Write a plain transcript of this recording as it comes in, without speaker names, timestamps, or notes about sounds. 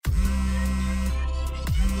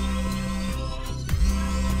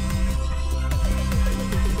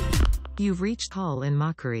You've reached Hall in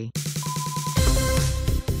Mockery.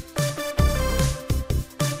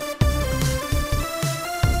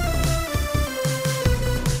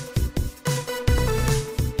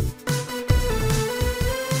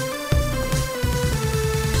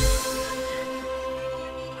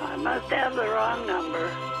 I must have the wrong number.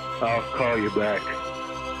 I'll call you back.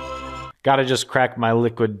 Gotta just crack my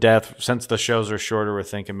Liquid Death. Since the shows are shorter, we're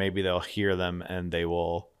thinking maybe they'll hear them and they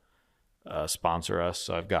will sponsor us.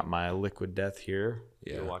 So I've got my Liquid Death here.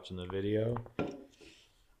 Yeah. You're watching the video.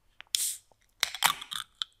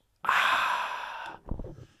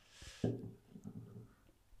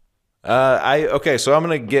 Okay, so I'm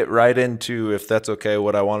gonna get right into, if that's okay,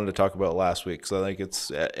 what I wanted to talk about last week. So I think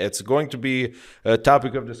it's going to be a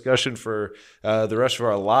topic of discussion for the rest of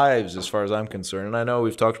our lives, as far as I'm concerned. And I know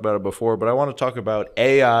we've talked about it before, but I want to talk about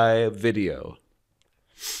AI video,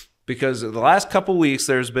 because the last couple weeks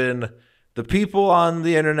there's been the people on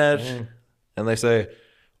the internet, and they say,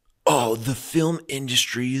 "Oh, the film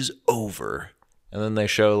industry is over," and then they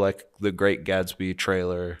show like the Great Gatsby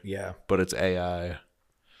trailer, but it's AI.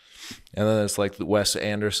 And then it's like the Wes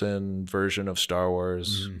Anderson version of Star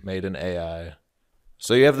Wars made in AI.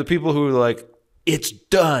 So you have the people who are like, it's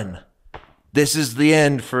done. This is the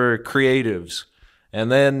end for creatives. And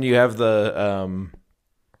then you have the...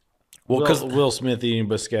 Will Smith eating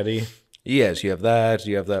biscotti. Yes, you have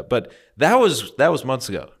that. But that was months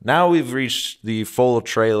ago. Now we've reached the full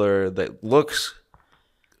trailer that looks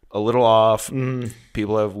a little off.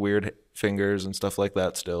 People have weird fingers and stuff like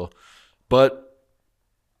that still. But...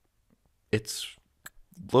 it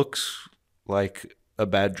looks like a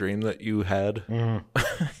bad dream that you had.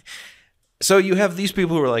 So you have these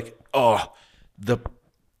people who are like, oh, the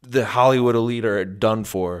Hollywood elite are done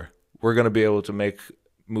for. We're going to be able to make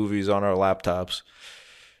movies on our laptops.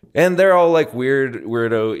 And they're all like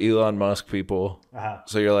weirdo Elon Musk people.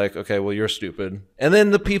 So you're like, okay, well, you're stupid. And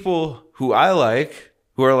then the people who I like,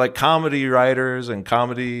 who are like comedy writers and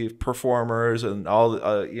comedy performers and all,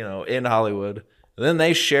 in Hollywood, and then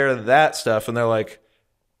they share that stuff, and they're like,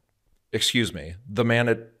 excuse me, the man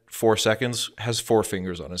at 4 seconds has 4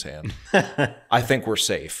 fingers on his hand. I think we're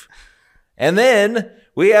safe. And then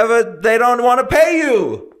we have they don't want to pay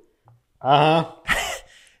you.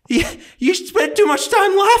 You spent too much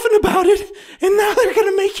time laughing about it, and now they're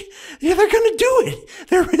going to do it.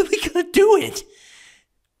 They're really going to do it.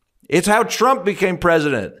 It's how Trump became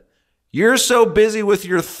president. You're so busy with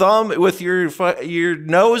your thumb, with your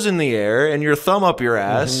nose in the air and your thumb up your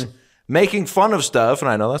ass, making fun of stuff.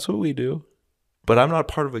 And I know that's what we do, but I'm not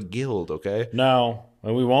part of a guild, okay? No,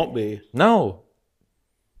 and we won't be. No.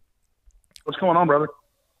 What's going on, brother?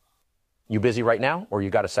 You busy right now, or you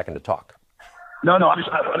got a second to talk? No, I just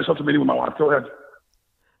have to meeting with my wife. Go ahead.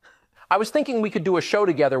 I was thinking we could do a show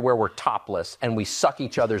together where we're topless and we suck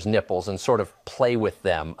each other's nipples and sort of play with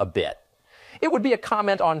them a bit. It would be a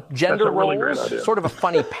comment on gender roles, sort of a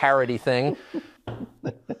funny parody thing.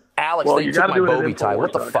 Alex, they took my Bobby tie.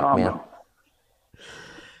 What the fuck, man?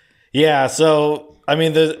 Yeah, so, I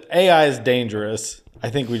mean, the AI is dangerous.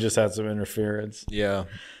 I think we just had some interference. Yeah.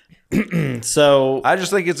 So I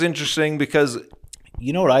just think it's interesting because...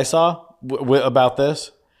 you know what I saw about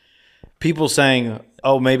this? People saying,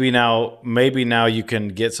 oh, maybe now you can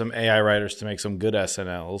get some AI writers to make some good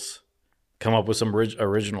SNLs. Come up with some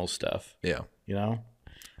original stuff. Yeah.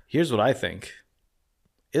 Here's what I think.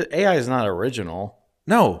 AI is not original.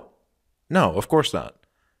 No, of course not.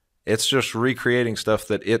 It's just recreating stuff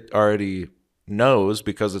that it already knows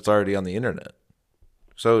because it's already on the internet.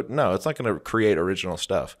 So no, it's not going to create original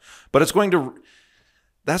stuff, but it's going to.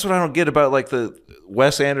 That's what I don't get about like the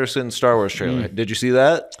Wes Anderson Star Wars trailer. Did you see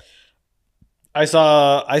that? I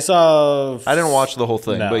saw. I didn't watch the whole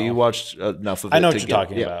thing, but you watched enough of it. I know what you're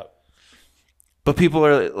talking about. But people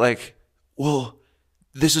are like, well,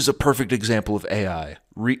 this is a perfect example of AI,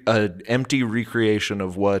 an empty recreation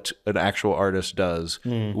of what an actual artist does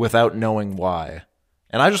without knowing why.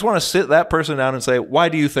 And I just want to sit that person down and say, why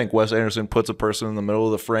do you think Wes Anderson puts a person in the middle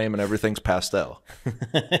of the frame and everything's pastel?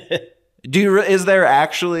 Is there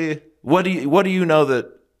actually, what do you know that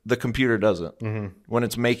the computer doesn't when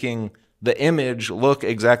it's making the image look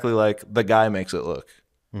exactly like the guy makes it look?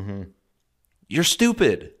 You're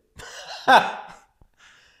stupid.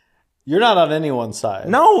 You're not on anyone's side.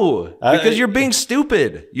 No, because you're being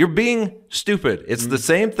stupid. You're being stupid. It's the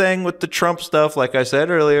same thing with the Trump stuff. Like I said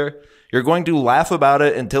earlier, you're going to laugh about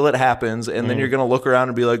it until it happens, and then you're going to look around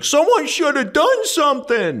and be like, someone should have done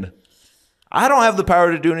something. I don't have the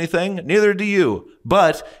power to do anything. Neither do you.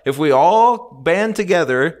 But if we all band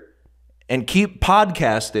together and keep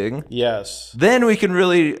podcasting, yes, then we can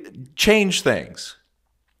really change things.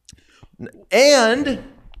 And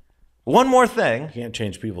One more thing. You can't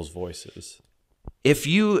change people's voices. If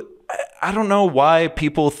you, I don't know why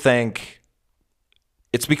people think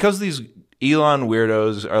it's because these Elon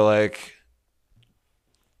weirdos are like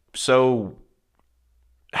so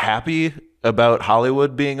happy about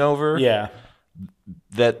Hollywood being over. Yeah.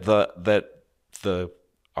 That the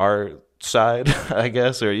our side, I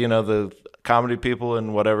guess, or the comedy people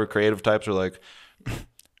and whatever creative types are like,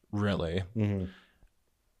 really? Mm-hmm.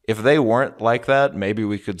 If they weren't like that, maybe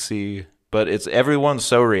we could see. But it's everyone's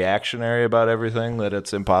so reactionary about everything that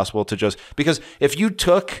it's impossible to just, because if you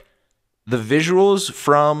took the visuals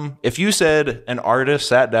from, if you said an artist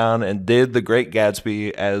sat down and did The Great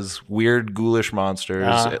Gatsby as weird ghoulish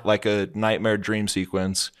monsters, like a nightmare dream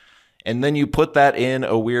sequence, and then you put that in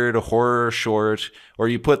a weird horror short, or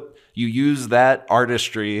you use that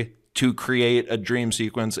artistry to create a dream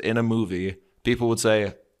sequence in a movie, people would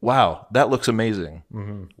say, wow, that looks amazing.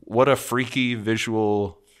 Mm-hmm. What a freaky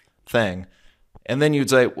visual thing. And then you'd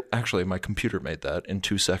say, actually, my computer made that in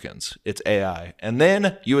 2 seconds. It's AI. And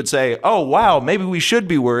then you would say, oh, wow, maybe we should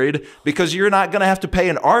be worried because you're not going to have to pay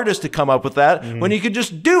an artist to come up with that when you can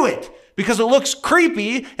just do it because it looks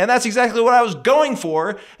creepy. And that's exactly what I was going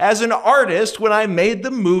for as an artist when I made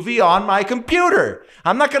the movie on my computer.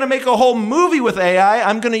 I'm not going to make a whole movie with AI.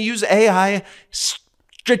 I'm going to use AI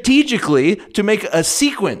strategically to make a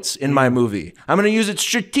sequence in my movie. I'm going to use it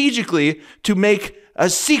strategically to make a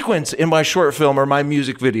sequence in my short film or my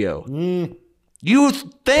music video. You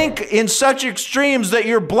think in such extremes that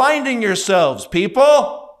you're blinding yourselves,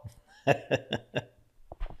 people.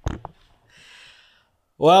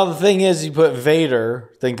 Well, the thing is, you put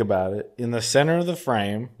Vader, think about it, in the center of the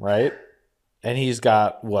frame, right? And he's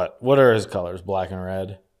got what? What are his colors? Black and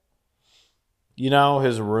red.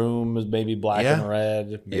 His room is maybe black and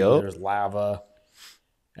red. Maybe there's lava.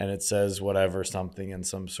 And it says whatever, something in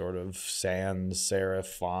some sort of sans serif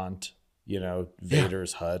font,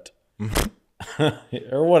 Vader's hut.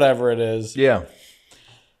 Or whatever it is. Yeah.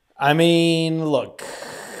 I mean, look.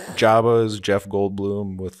 Jabba is Jeff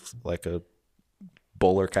Goldblum with like a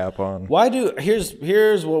bowler cap on.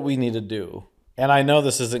 Here's what we need to do. And I know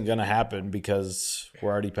this isn't going to happen because we're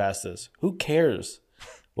already past this. Who cares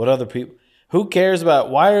what other people... Who cares about,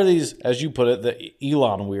 why are these, as you put it, the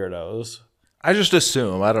Elon weirdos? I just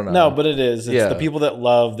assume. I don't know. No, but it is. It's the people that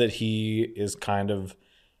love that he is kind of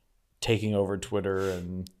taking over Twitter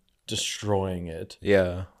and destroying it.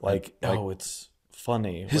 Yeah. Like it's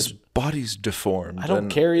funny. His body's deformed. I don't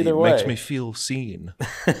care either way. It makes me feel seen.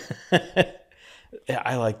 Yeah,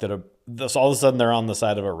 I like that. All of a sudden they're on the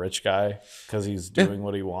side of a rich guy because he's doing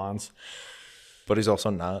what he wants. But he's also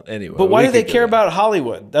not anyway. But why do they care about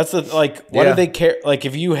Hollywood? That's why do they care? Like,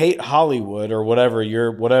 if you hate Hollywood or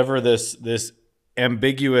whatever, whatever this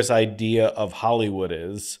ambiguous idea of Hollywood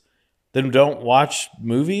is, then don't watch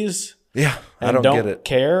movies. Yeah, I don't get it.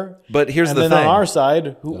 Care. But here's the thing. And then on our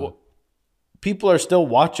side, people are still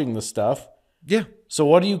watching the stuff. Yeah. So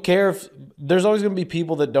what do you care if there's always going to be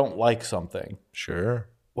people that don't like something? Sure.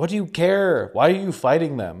 What do you care? Why are you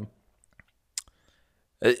fighting them?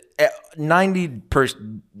 99,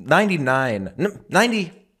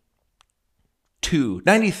 92,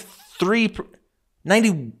 93,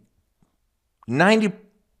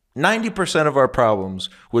 90% of our problems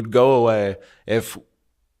would go away if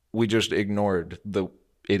we just ignored the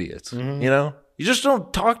idiots. Mm-hmm. You just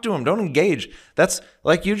don't talk to them, don't engage. That's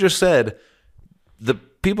like you just said, the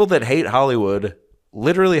people that hate Hollywood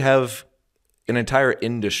literally have an entire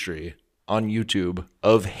industry on YouTube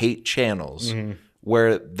of hate channels. Mm-hmm.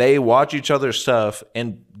 Where they watch each other's stuff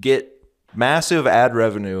and get massive ad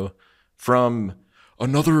revenue from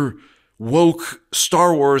another woke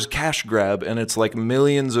Star Wars cash grab, and it's like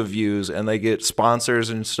millions of views, and they get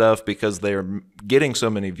sponsors and stuff because they're getting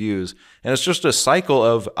so many views. And it's just a cycle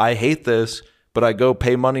of, I hate this, but I go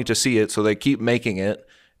pay money to see it, so they keep making it,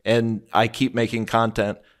 and I keep making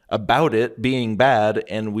content about it being bad,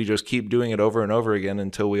 and we just keep doing it over and over again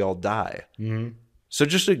until we all die. Mm-hmm. So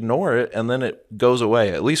just ignore it, and then it goes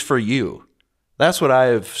away, at least for you. That's what I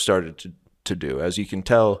have started to do, as you can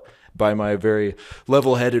tell by my very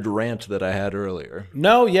level-headed rant that I had earlier.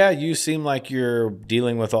 No, yeah, you seem like you're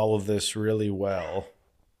dealing with all of this really well.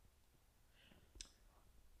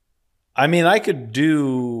 I mean, I could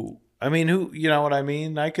do maybe,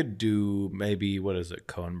 what is it,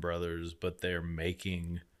 Coen Brothers, but they're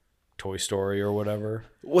making Toy Story or whatever.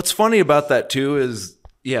 What's funny about that, too, is...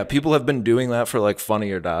 Yeah, people have been doing that for like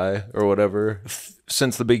Funny or Die or whatever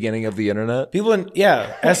since the beginning of the internet.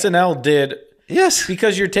 SNL did. Yes,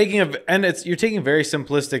 because you're taking very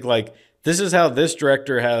simplistic, like, this is how this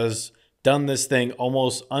director has done this thing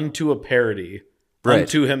almost unto a parody, right.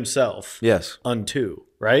 Unto himself. Yes, unto.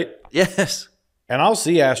 right? Yes. And I'll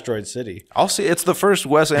see Asteroid City. I'll see. It's the first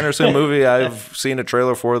Wes Anderson movie I've seen a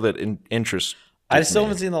trailer for that interests. I still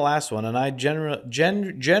haven't seen the last one, and I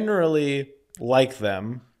generally like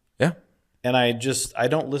them. Yeah. And I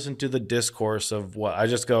don't listen to the discourse of what I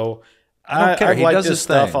just go. I don't care. I He like does this his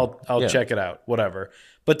stuff. thing. I'll check it out. Whatever.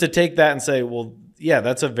 But to take that and say, well, yeah,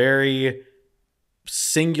 that's a very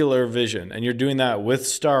singular vision, and you're doing that with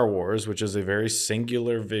Star Wars, which is a very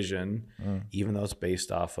singular vision, even though it's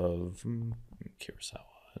based off of Kurosawa.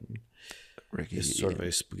 And it's sort of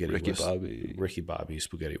a spaghetti Ricky Bobby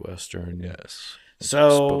spaghetti western. Yes.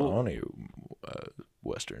 So Spumoni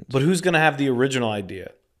westerns. But who's going to have the original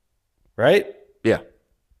idea, right? Yeah.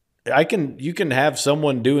 You can have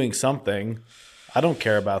someone doing something. I don't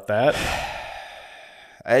care about that.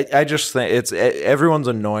 I just think everyone's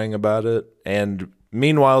annoying about it, and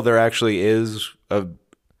meanwhile there actually is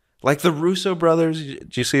like the Russo brothers.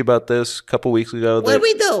 Did you see about this a couple weeks ago? What did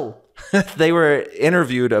we do? They were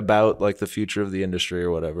interviewed about like the future of the industry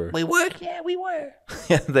or whatever. We were? Yeah, we were.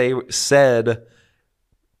 They said,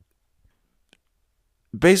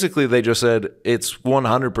 basically they just said it's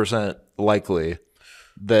 100% likely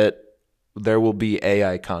that there will be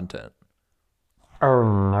AI content. Oh,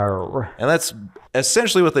 no. And that's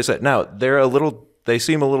essentially what they said. Now, they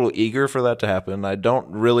seem a little eager for that to happen. I don't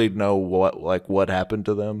really know what happened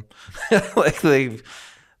to them. Like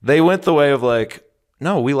they went the way of like,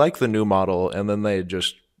 no, we like the new model, and then they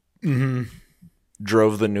just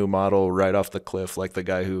drove the new model right off the cliff, like the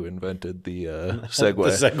guy who invented the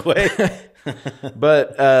Segway. The Segway.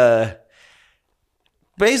 But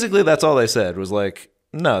basically, that's all they said was like,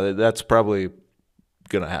 no, that's probably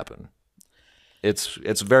gonna happen.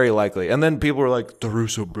 It's very likely. And then people were like, the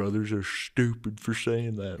Russo brothers are stupid for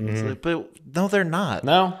saying that. It's like, but no, they're not.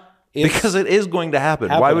 No, because it is going to happen.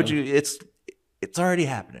 Why would you? It's already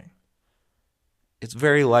happening. It's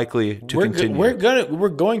very likely to continue. We're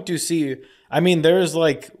going to see. I mean, there's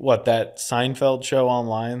like that Seinfeld show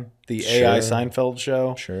online, the AI Seinfeld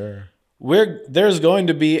show. Sure. There's going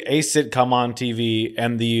to be a sitcom on TV,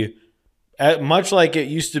 and much like it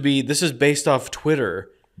used to be. This is based off Twitter.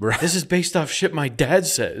 Right. This is based off shit my dad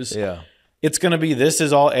says. Yeah. It's going to be, this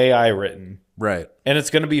is all AI written. Right. And it's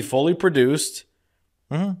going to be fully produced.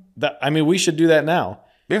 Mm-hmm. We should do that now.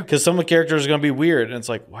 Yeah. Because some of the characters are going to be weird. And it's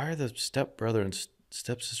like, why are the stepbrother and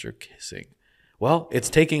stepsister kissing? Well, it's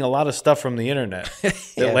taking a lot of stuff from the internet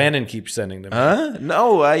that Landon keeps sending to me.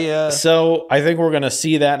 No, So I think we're going to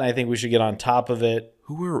see that, and I think we should get on top of it.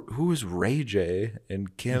 Who is Ray J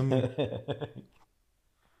and Kim?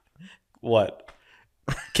 What?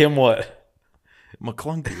 Kim what?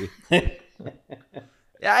 McClunky. You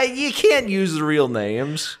can't use the real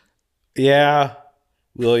names. Yeah.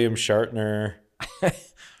 William Shatner.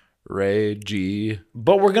 Ray G.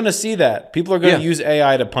 But we're going to see that. People are going to use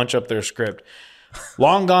AI to punch up their script.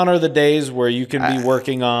 Long gone are the days where you can be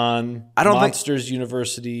working on Monsters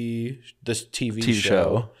University, this TV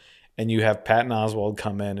show, and you have Patton Oswalt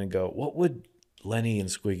come in and go, what would Lenny and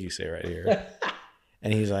Squiggy say right here?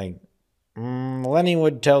 And he's like, Lenny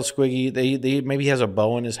would tell Squiggy they maybe he has a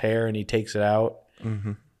bow in his hair and he takes it out,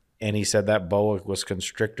 and he said that boa was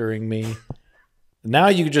constrictoring me. Now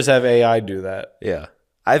you could just have AI do that. Yeah,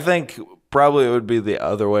 I think probably it would be the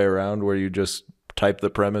other way around, where you just type the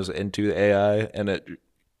premise into the AI and it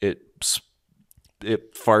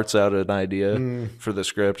farts out an idea for the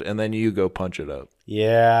script, and then you go punch it up.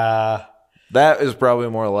 Yeah. That is probably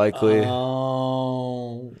more likely.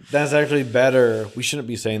 Oh, that's actually better. We shouldn't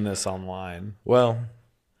be saying this online. Well,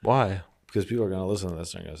 why? Because people are going to listen to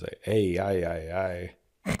this and they're going to say, hey, aye.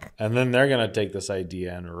 And then they're going to take this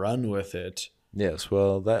idea and run with it. Yes,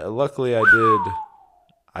 well, luckily I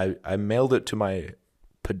did. I mailed it to my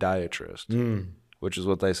podiatrist, which is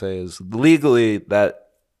what they say is legally that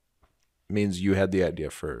means you had the idea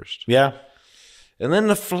first. Yeah. And then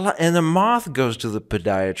the moth goes to the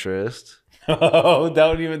podiatrist. Oh,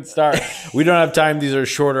 don't even start. We don't have time. These are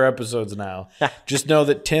shorter episodes now. Just know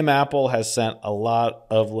that Tim Apple has sent a lot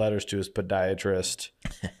of letters to his podiatrist.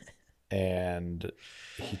 And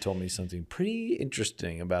he told me something pretty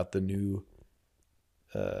interesting about the new,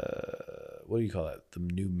 what do you call it? The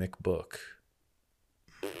new MacBook.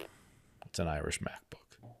 It's an Irish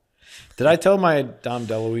MacBook. Did I tell my Dom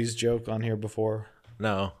DeLuise joke on here before?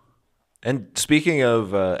 No. And speaking of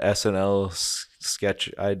SNL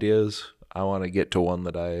sketch ideas, I want to get to one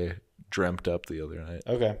that I dreamt up the other night.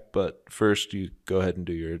 Okay. But first, you go ahead and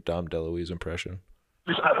do your Dom DeLuise impression.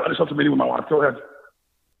 I just have a meeting with my wife. Go ahead.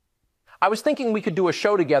 I was thinking we could do a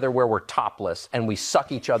show together where we're topless and we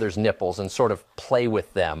suck each other's nipples and sort of play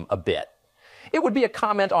with them a bit. It would be a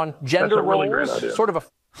comment on gender That's a really roles, great idea. sort of a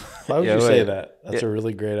Why would Yeah, you say wait. that? That's a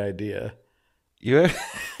really great idea. You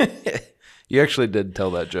you actually did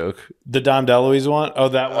tell that joke. The Dom DeLuise one? Oh,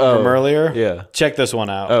 that one from earlier? Yeah. Check this one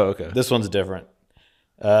out. Oh, okay. This one's different.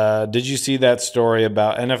 Did you see that story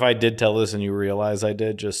about, and if I did tell this and you realize I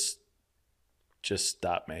did, just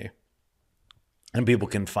stop me. And people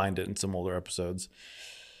can find it in some older episodes.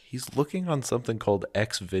 He's looking on something called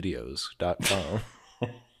xvideos.com.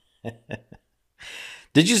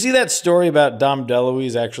 Did you see that story about Dom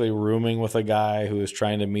DeLuise actually rooming with a guy who was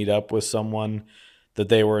trying to meet up with someone that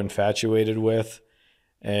they were infatuated with?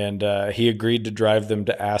 And he agreed to drive them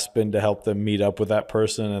to Aspen to help them meet up with that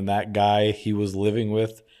person. And that guy he was living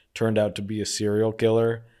with turned out to be a serial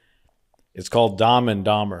killer. It's called Dom and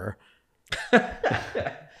Dahmer.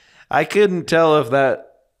 I couldn't tell if that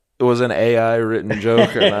was an AI written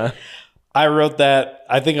joke or not. I wrote that.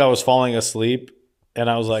 I think I was falling asleep. And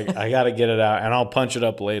I was like, I got to get it out. And I'll punch it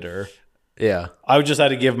up later. Yeah. I just had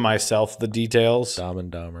to give myself the details. Dom and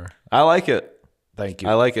Dahmer. I like it. Thank you.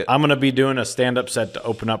 I like it. I'm going to be doing a stand-up set to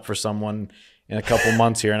open up for someone in a couple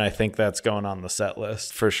months here, and I think that's going on the set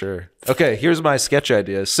list. For sure. Okay, here's my sketch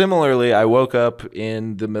idea. Similarly, I woke up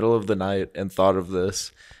in the middle of the night and thought of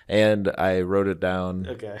this, and I wrote it down.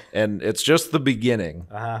 Okay. And it's just the beginning.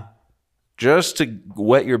 Uh-huh. Just to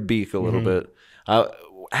wet your beak a little bit.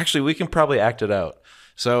 Actually, we can probably act it out.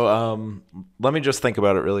 So let me just think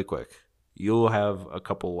about it really quick. You'll have a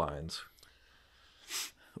couple lines.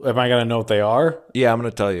 Am I going to know what they are? Yeah, I'm going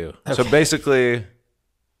to tell you. Okay. So basically,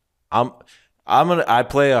 I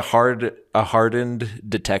play a hardened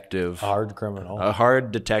detective. A hard criminal. A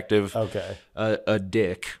hard detective. Okay. A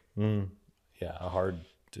dick. Yeah, a hard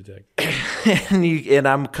detective. and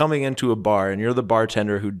I'm coming into a bar, and you're the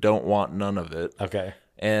bartender who don't want none of it. Okay.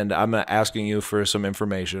 And I'm asking you for some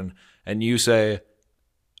information, and you say,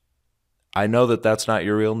 I know that that's not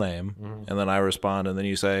your real name. And then I respond, and then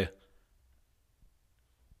you say,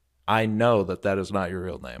 I know that that is not your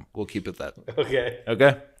real name. We'll keep it that. Okay.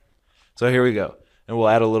 Okay? So here we go. And we'll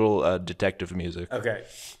add a little detective music. Okay.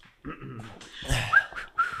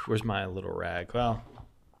 Where's my little rag? Well,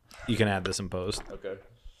 you can add this in post. Okay.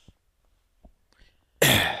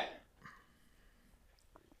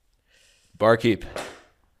 Barkeep.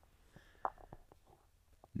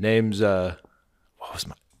 Name's what was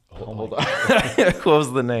my hold on. What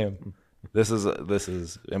was the name? This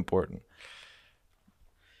is important.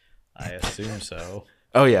 I assume so.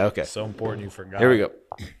 Oh yeah, okay. So important you forgot. Here we go.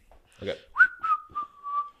 Okay.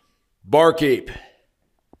 Barkeep.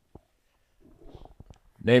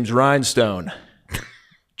 Name's Rhinestone.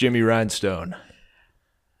 Jimmy Rhinestone.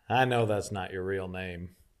 I know that's not your real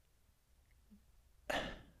name.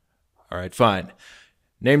 All right, fine.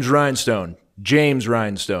 Name's Rhinestone. James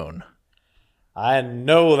Rhinestone. I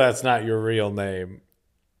know that's not your real name.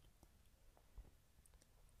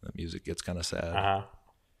 The music gets kind of sad. Uh-huh.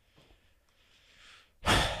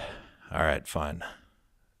 All right, fine.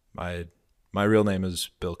 My real name is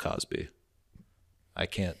Bill Cosby. I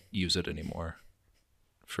can't use it anymore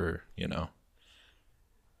for,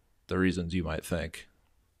 the reasons you might think.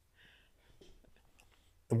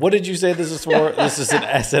 What did you say this is for? This is an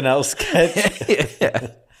SNL sketch?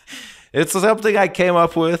 Yeah. It's something I came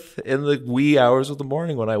up with in the wee hours of the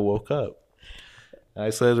morning when I woke up. I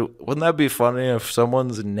said, wouldn't that be funny if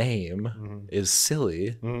someone's name is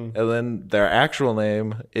silly and then their actual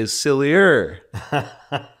name is sillier?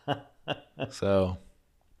 So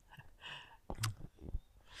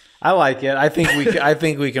I like it. I think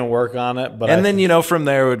we can work on it. But then from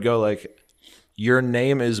there it would go like, your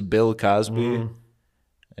name is Bill Cosby, and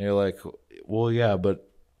you're like, well, yeah, but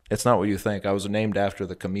it's not what you think. I was named after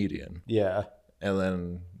the comedian. Yeah. And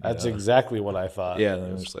then that's exactly what I thought. Yeah, and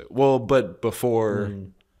then it's like, well, but before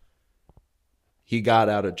he got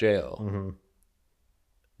out of jail.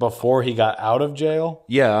 Before he got out of jail?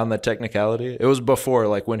 Yeah, on the technicality. It was before,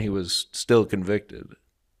 like when he was still convicted.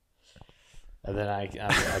 And then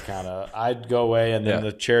I'd go away, and then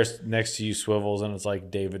the chair next to you swivels, and it's like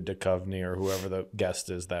David Duchovny or whoever the guest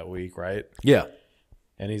is that week, right? Yeah.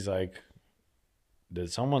 And he's like,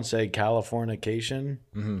 did someone say Californication?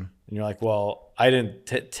 And you're like, well, I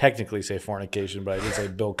didn't technically say fornication, but I did say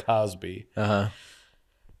Bill Cosby.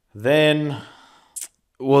 Then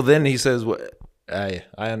he says, I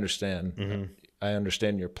understand. I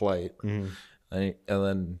understand your plight. And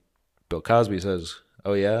then Bill Cosby says,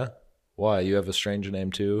 oh, yeah? Why? You have a strange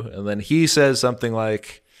name too? And then he says something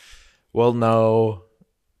like, well, no,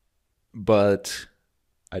 but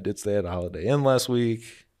I did stay at a Holiday Inn last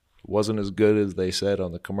week. Wasn't as good as they said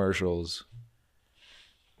on the commercials.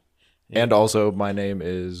 And also, my name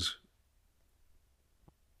is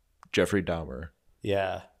Jeffrey Dahmer.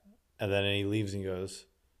 Yeah. And then he leaves and goes,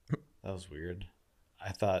 That was weird.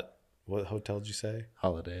 I thought, what hotel did you say?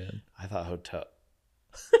 Holiday Inn. I thought hotel.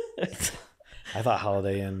 I thought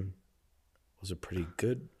Holiday Inn was a pretty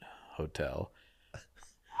good hotel.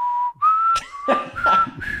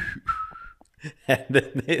 And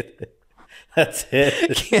then that's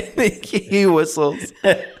it. He whistles.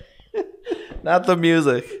 Not the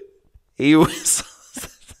music. He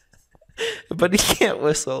whistles. But he can't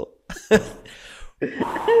whistle.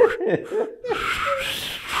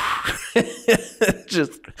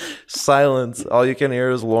 Just silence. All you can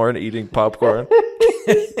hear is Lauren eating popcorn.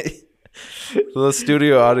 The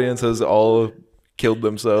studio audience has all killed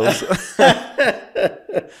themselves.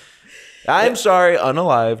 I'm sorry,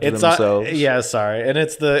 unalived themselves. Yeah, sorry. And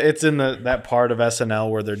it's in that part of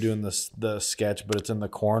SNL where they're doing the sketch, but it's in the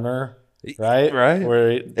corner, right? Right.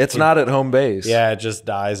 Where it's not at home base. Yeah, it just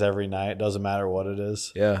dies every night. Doesn't matter what it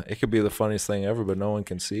is. Yeah, it could be the funniest thing ever, but no one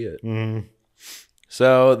can see it. Mm-hmm.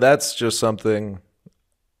 So that's just something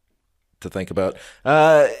to think about.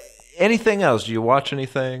 Anything else? Do you watch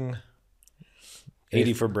anything?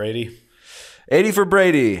 80 for Brady. 80 for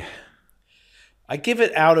Brady. I give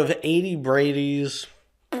it out of 80 Brady's,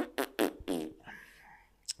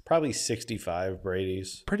 probably 65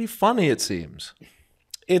 Brady's. Pretty funny, it seems.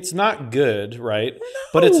 It's not good, right? No.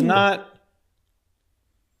 But it's not.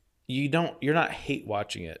 You're not hate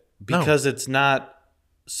watching it because it's not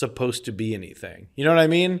supposed to be anything. You know what I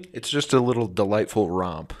mean? It's just a little delightful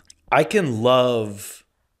romp. I can love,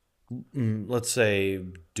 let's say,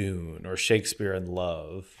 Dune or Shakespeare in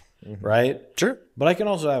Love, right? Sure. But I can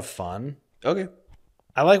also have fun. Okay.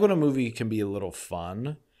 I like when a movie can be a little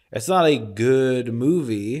fun. It's not a good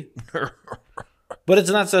movie, but it's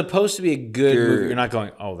not supposed to be a good movie. You're not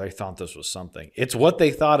going, oh, they thought this was something. It's what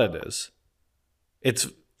they thought it is.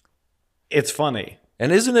 It's funny.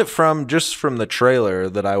 And isn't it from the trailer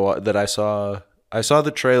that I saw? I saw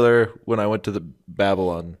the trailer when I went to the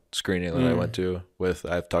Babylon screening that I went to with.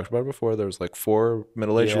 I've talked about it before. There was like 4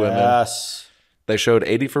 middle-aged women. Yes. They showed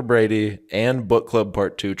 80 for Brady and Book Club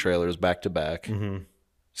Part 2 trailers back to back. Mm-hmm.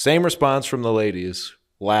 Same response from the ladies.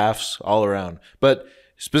 Laughs all around. But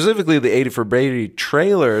specifically the 80 for Brady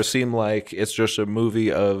trailer seemed like it's just a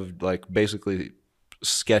movie of like basically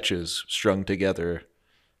sketches strung together.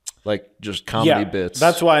 Like just comedy bits.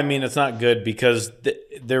 That's why I mean it's not good because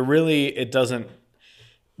it doesn't.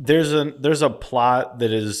 There's a plot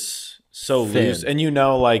that is so thin. loose, and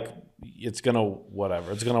like it's gonna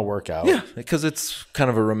work out. Yeah, because it's kind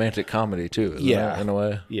of a romantic comedy too. Isn't it, in a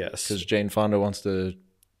way. Yes, because Jane Fonda wants to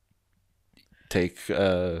take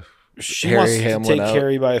she Harry wants to Hamlin take out.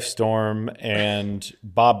 Carrie by storm, and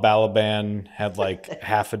Bob Balaban had like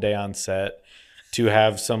half a day on set to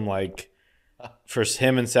have some like. For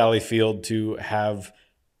him and Sally Field to have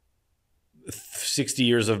 60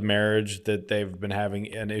 years of marriage that they've been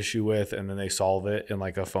having an issue with, and then they solve it in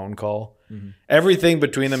like a phone call. Mm-hmm. Everything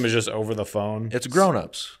between them is just over the phone. It's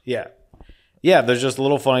grown-ups. Yeah. Yeah, there's just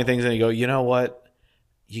little funny things, and you go, you know what?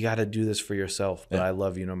 You got to do this for yourself, but I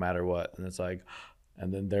love you no matter what. And it's like,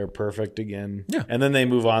 and then they're perfect again. Yeah. And then they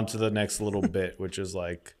move on to the next little bit, which is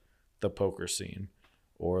like the poker scene.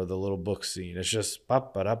 Or the little book scene. It's just Yeah,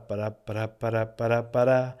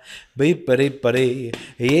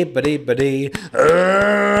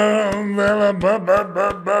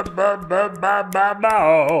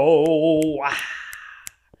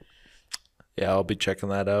 I'll be checking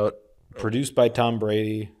that out. Produced by Tom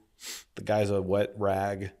Brady. The guy's a wet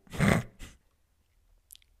rag.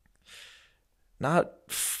 Not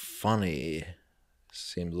funny,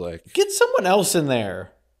 seems like. Get someone else in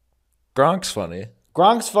there. Gronk's funny.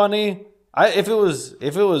 Gronk's funny. If it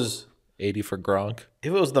was 80 for Gronk. If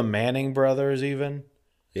it was the Manning brothers even.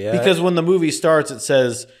 Yeah. Because when the movie starts it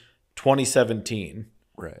says 2017.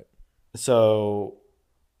 Right. So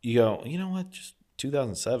you go, you know what? Just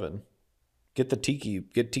 2007. Get the two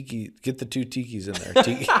Tikis in there.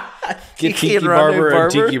 Get Tiki Barber and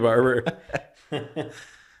Tiki Barber.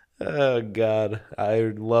 Oh God.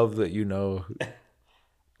 I love that you know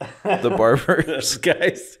the barbers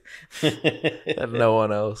guys and no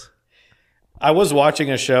one else. I was watching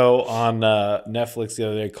a show on Netflix the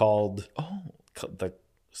other day called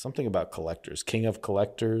something about collectors, King of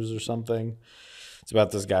Collectors or something. It's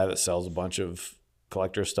about this guy that sells a bunch of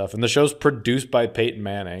collector stuff, and the show's produced by Peyton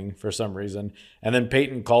Manning for some reason. And then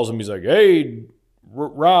Peyton calls him. He's like, "Hey,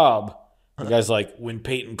 Rob." The guy's like, "When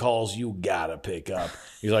Peyton calls, you gotta pick up."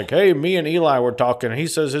 He's like, "Hey, me and Eli were talking. He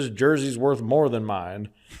says his jersey's worth more than mine."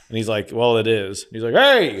 And he's like, "Well, it is." He's like,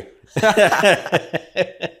 "Hey."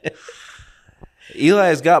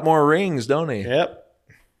 Eli's got more rings, don't he?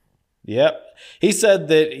 Yep. He said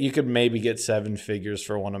that you could maybe get 7 figures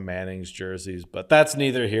for one of Manning's jerseys, but that's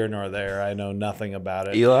neither here nor there. I know nothing about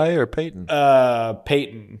it. Eli or Peyton?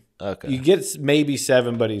 Peyton. Okay. You get maybe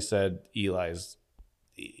 7, but he said Eli's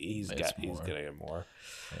he's getting it more.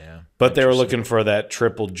 Yeah. But they were looking for that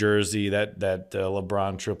triple jersey, that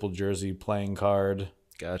LeBron triple jersey playing card.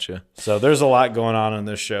 Gotcha. So there's a lot going on in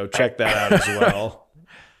this show. Check that out as well.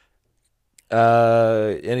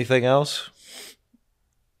 Anything else?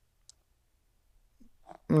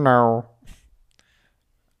 No.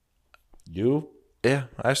 You? Yeah,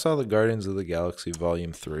 I saw the Guardians of the Galaxy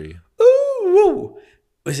Volume 3. Ooh,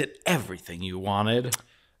 was it everything you wanted?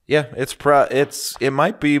 Yeah, it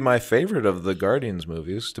might be my favorite of the Guardians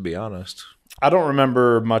movies, to be honest. I don't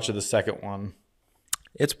remember much of the second one.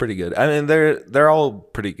 It's pretty good. I mean, they're all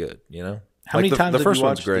pretty good, you know. How many times the first have you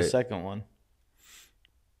one's watched great. the second one?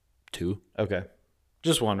 2. Okay.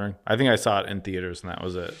 Just wondering. I think I saw it in theaters and that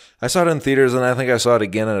was it. I saw it in theaters, and I think I saw it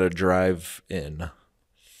again at a drive-in.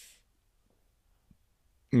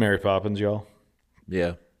 Mary Poppins, y'all.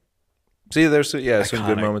 Yeah. See, there's some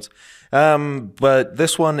good moments. But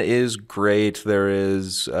this one is great. There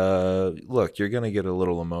is look, you're gonna get a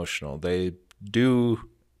little emotional. They do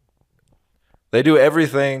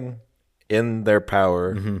everything in their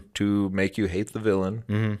power to make you hate the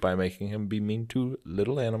villain by making him be mean to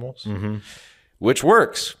little animals, which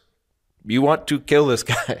works. You want to kill this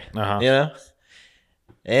guy, you know?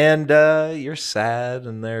 And you're sad,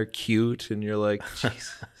 and they're cute, and you're like,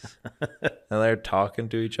 Jesus. And they're talking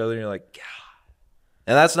to each other, and you're like, God.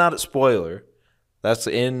 And that's not a spoiler. That's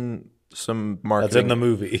in some marketing. That's in the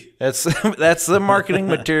movie. That's the marketing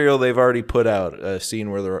material they've already put out. A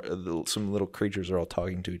scene where some little creatures are all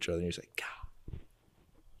talking to each other, and you're like, God.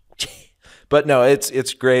 But no,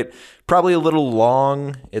 it's great. Probably a little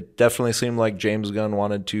long. It definitely seemed like James Gunn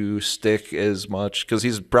wanted to stick as much because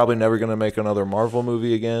he's probably never going to make another Marvel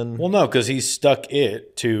movie again. Well, no, because he stuck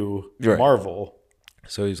it to Marvel.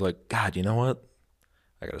 So he's like, God, you know what?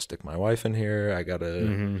 I got to stick my wife in here. I got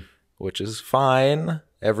to, which is fine,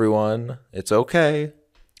 everyone. It's okay.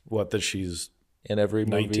 What, that she's in every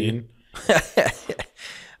 19? movie?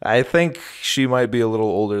 I think she might be a little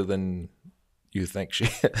older than you think she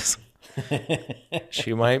is.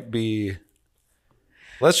 She might be.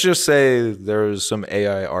 Let's just say there's some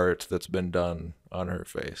AI art that's been done on her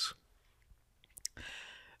face.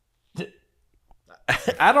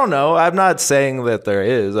 I don't know. I'm not saying that there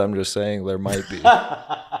is. I'm just saying there might be.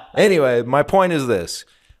 Anyway, my point is this.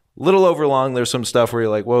 Little overlong, there's some stuff where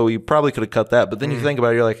you're like, whoa, you probably could have cut that. But then you think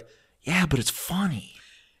about it, you're like, yeah, but it's funny.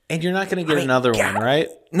 And you're not going to get another one, right?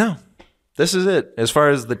 No. This is it. As far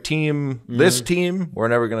as the team, this team, we're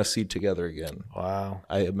never going to see together again. Wow.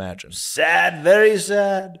 I imagine. Sad, very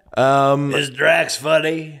sad. Is Drax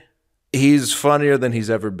funny? He's funnier than he's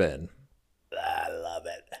ever been. I love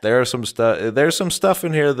it. There's some stuff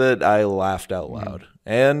in here that I laughed out loud.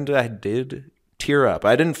 And I did tear up.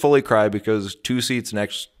 I didn't fully cry because 2 seats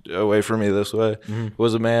next away from me this way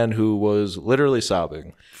was a man who was literally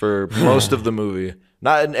sobbing for most of the movie.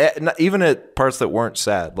 Not even at parts that weren't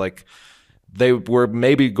sad. Like, they were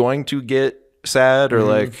maybe going to get sad or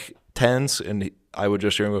like tense, and I would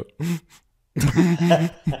just hear him go.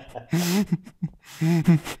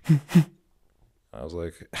 I was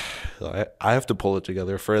like, I have to pull it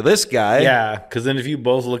together for this guy. Yeah, because then if you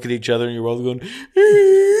both look at each other and you're both going, can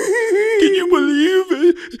you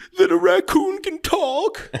believe that a raccoon can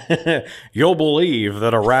talk? You'll believe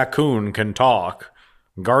that a raccoon can talk.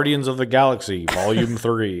 Guardians of the Galaxy, Volume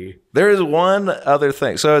 3. There is one other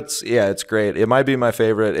thing. So it's great. It might be my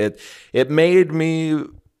favorite. It made me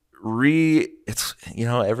it's, you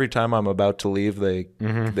know, every time I'm about to leave, they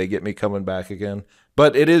get me coming back again.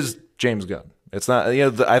 But it is James Gunn. It's not,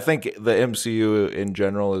 you know, I think the MCU in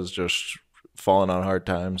general is just falling on hard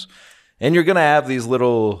times. And you're going to have these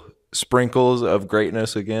little sprinkles of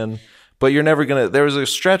greatness again. But you're never going to... There was a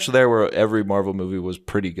stretch there where every Marvel movie was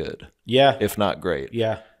pretty good. Yeah. If not great.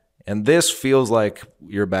 Yeah. And this feels like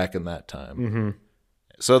you're back in that time.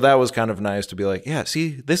 So that was kind of nice to be like, yeah,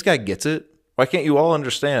 see, this guy gets it. Why can't you all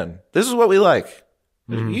understand? This is what we like.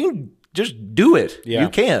 You can just do it. Yeah. You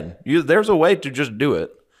can. There's a way to just do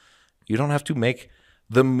it. You don't have to make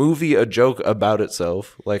the movie a joke about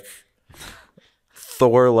itself, like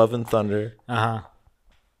Thor, Love and Thunder.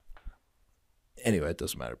 Anyway, it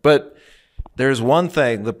doesn't matter. But there's one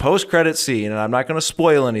thing, the post-credit scene, and I'm not going to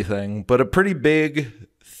spoil anything, but a pretty big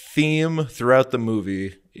theme throughout the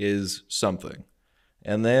movie is something.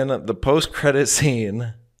 And then the post-credit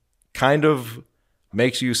scene kind of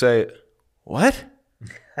makes you say, what?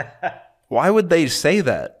 Why would they say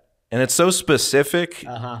that? And it's so specific.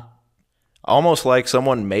 almost like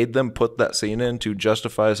someone made them put that scene in to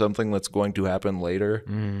justify something that's going to happen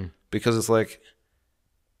later. Because it's like,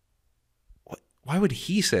 why would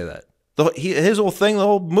he say that? His whole thing, the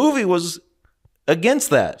whole movie was against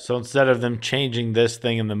that. So instead of them changing this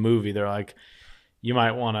thing in the movie, they're like, you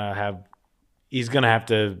might want to have, he's going to have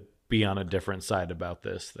to be on a different side about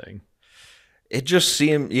this thing. It just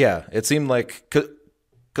seemed, it seemed like,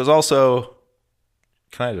 because also,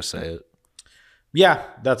 can I just say it? Yeah,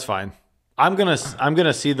 that's fine. I'm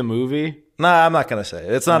gonna see the movie. Nah, I'm not gonna say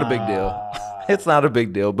it. It's not a big deal. It's not a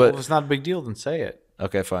big deal. But if it's not a big deal, then say it.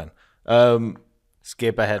 Okay, fine.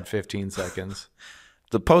 Skip ahead 15 seconds.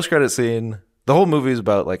 The post-credit scene, the whole movie is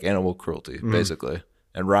about like animal cruelty, basically,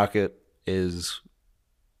 and Rocket is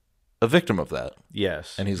a victim of that.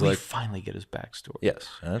 Yes, and we finally get his backstory. Yes,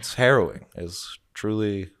 and it's harrowing. It's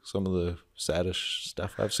truly some of the saddest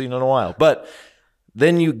stuff I've seen in a while. But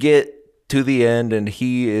then you get to the end, and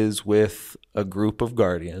he is with a group of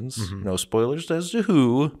guardians. No spoilers as to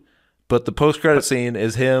who, but the post-credit scene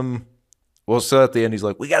is him. Well, so at the end, he's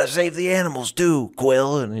like, "We got to save the animals too,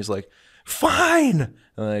 Quill," and he's like, "Fine,"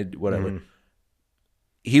 and whatever.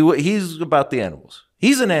 He's about the animals.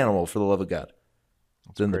 He's an animal, for the love of God.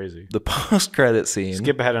 That's crazy. The post-credit scene.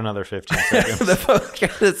 Skip ahead another 15 seconds. The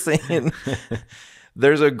post-credit scene.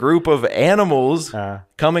 There's a group of animals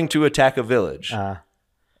coming to attack a village.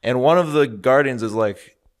 And one of the guardians is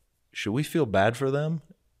like, should we feel bad for them?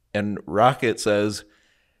 And Rocket says,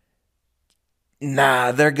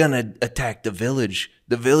 nah, they're going to attack the village.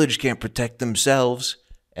 The village can't protect themselves.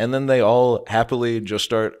 And then they all happily just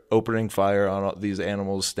start opening fire on all these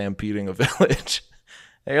animals stampeding a village.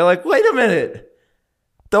 And you're like, wait a minute.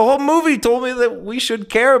 The whole movie told me that we should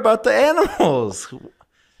care about the animals.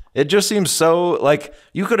 It just seems so like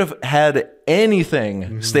you could have had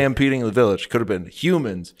anything stampeding the village. Could have been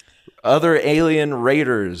humans, other alien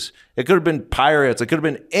raiders. It could have been pirates. It could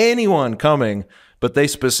have been anyone coming. But they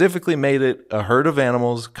specifically made it a herd of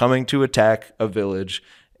animals coming to attack a village.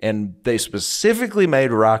 And they specifically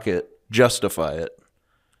made Rocket justify it.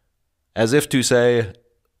 As if to say,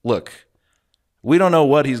 look, we don't know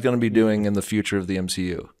what he's going to be doing in the future of the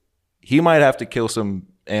MCU. He might have to kill some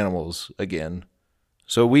animals again.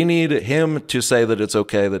 So we need him to say that it's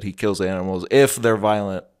okay that he kills animals if they're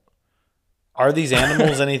violent. Are these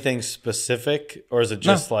animals anything specific, or is it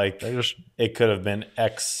just it could have been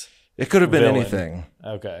X? It could have been villain? anything.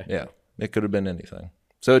 Okay. Yeah, it could have been anything.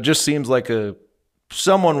 So it just seems like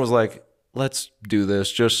someone was like, let's do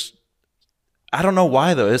this. Just, I don't know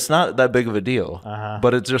why though. It's not that big of a deal,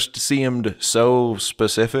 but it just seemed so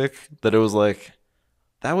specific that it was like,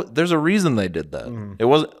 there's a reason they did that. It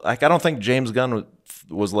wasn't like, I don't think James Gunn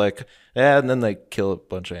was like, and then they kill a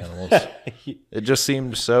bunch of animals. It just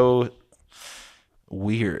seemed so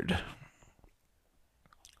weird.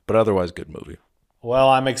 But otherwise, good movie. Well,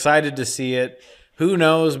 I'm excited to see it. Who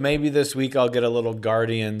knows? Maybe this week I'll get a little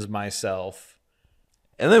Guardians myself.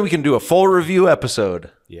 And then we can do a full review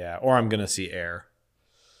episode. Yeah, or I'm going to see Air.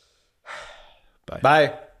 Bye.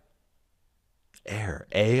 Bye. Air.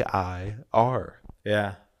 A-I-R.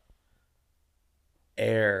 Yeah.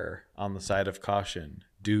 Err on the side of caution.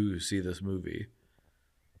 Do see this movie.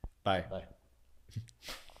 Bye. Bye.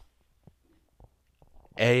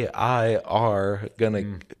 A-I-R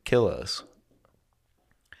gonna kill us.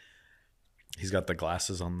 He's got the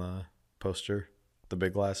glasses on the poster. The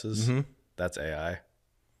big glasses. That's AI.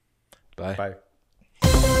 Bye. Bye.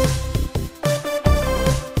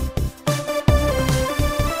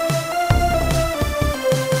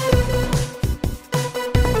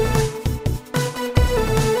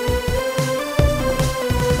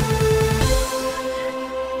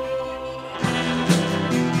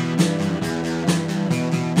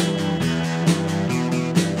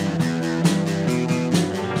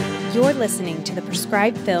 You're listening to the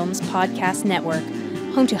Prescribed Films Podcast Network,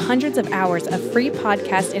 home to hundreds of hours of free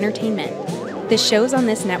podcast entertainment. The shows on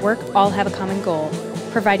this network all have a common goal,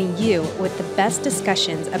 providing you with the best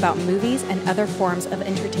discussions about movies and other forms of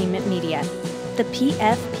entertainment media. The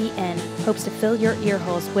PFPN hopes to fill your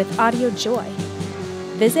earholes with audio joy.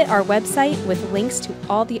 Visit our website with links to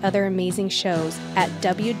all the other amazing shows at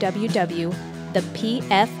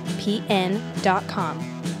www.thepfpn.com.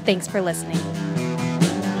 Thanks for listening.